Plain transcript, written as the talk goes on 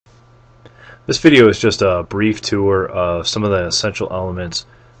This video is just a brief tour of some of the essential elements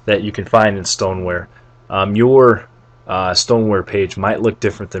that you can find in Stoneware. Your Stoneware page might look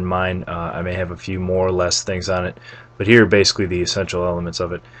different than mine. I may have a few more or less things on it, but here are basically the essential elements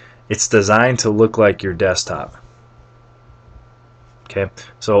of it. It's designed to look like your desktop. Okay,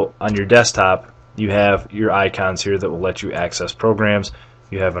 so on your desktop you have your icons here that will let you access programs.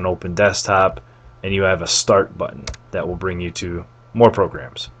 You have an open desktop, and you have a start button that will bring you to more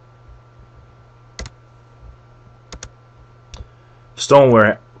programs.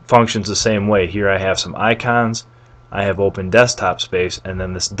 Stoneware functions the same way. Here I have some icons, I have open desktop space, and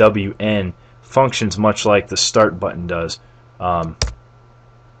then this WN functions much like the start button does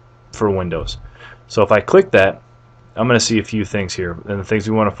for Windows. So if I click that, I'm going to see a few things here, and the things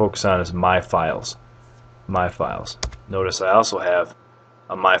we want to focus on is My Files. My Files. Notice I also have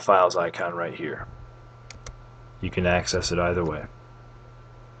a My Files icon right here. You can access it either way.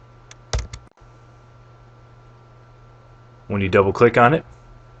 When you double click on it,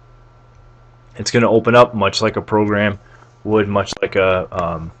 it's going to open up much like a program would, much like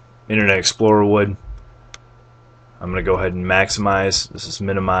a Internet Explorer would. I'm going to go ahead and maximize. This is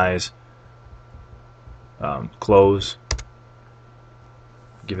minimize. Close.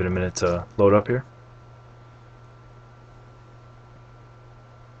 Give it a minute to load up here.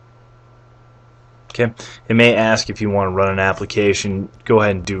 Okay, it may ask if you want to run an application. Go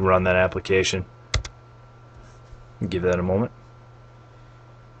ahead and run that application. Give that a moment.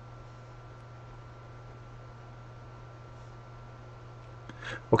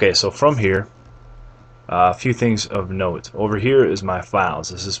 Okay, so from here, a few things of note. Over here is My Files.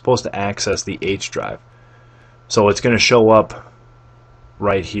 This is supposed to access the H drive. So it's going to show up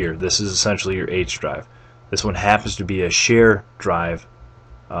right here. This is essentially your H drive. This one happens to be a share drive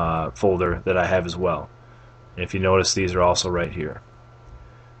folder that I have as well. And if you notice, these are also right here.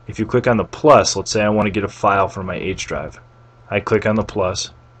 If you click on the plus, let's say I want to get a file from my H drive. I click on the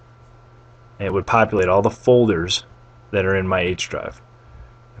plus, and it would populate all the folders that are in my H drive.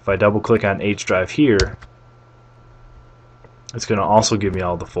 If I double click on H drive here, it's going to also give me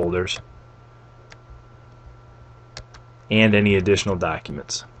all the folders and any additional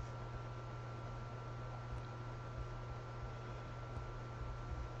documents.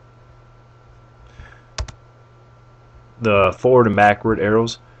 The forward and backward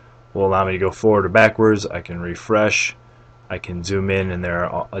arrows will allow me to go forward or backwards. I can refresh, I can zoom in, and there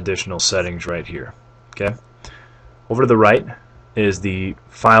are additional settings right here. Okay. Over to the right is the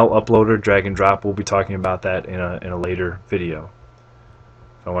file uploader, drag and drop. We'll be talking about that in a later video.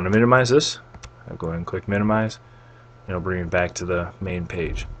 If I want to minimize this, I'll go ahead and click minimize, and it'll bring it back to the main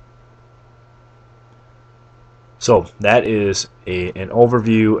page. So that is an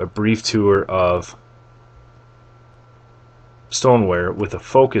overview, a brief tour of Stoneware with a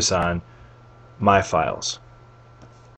focus on My Files.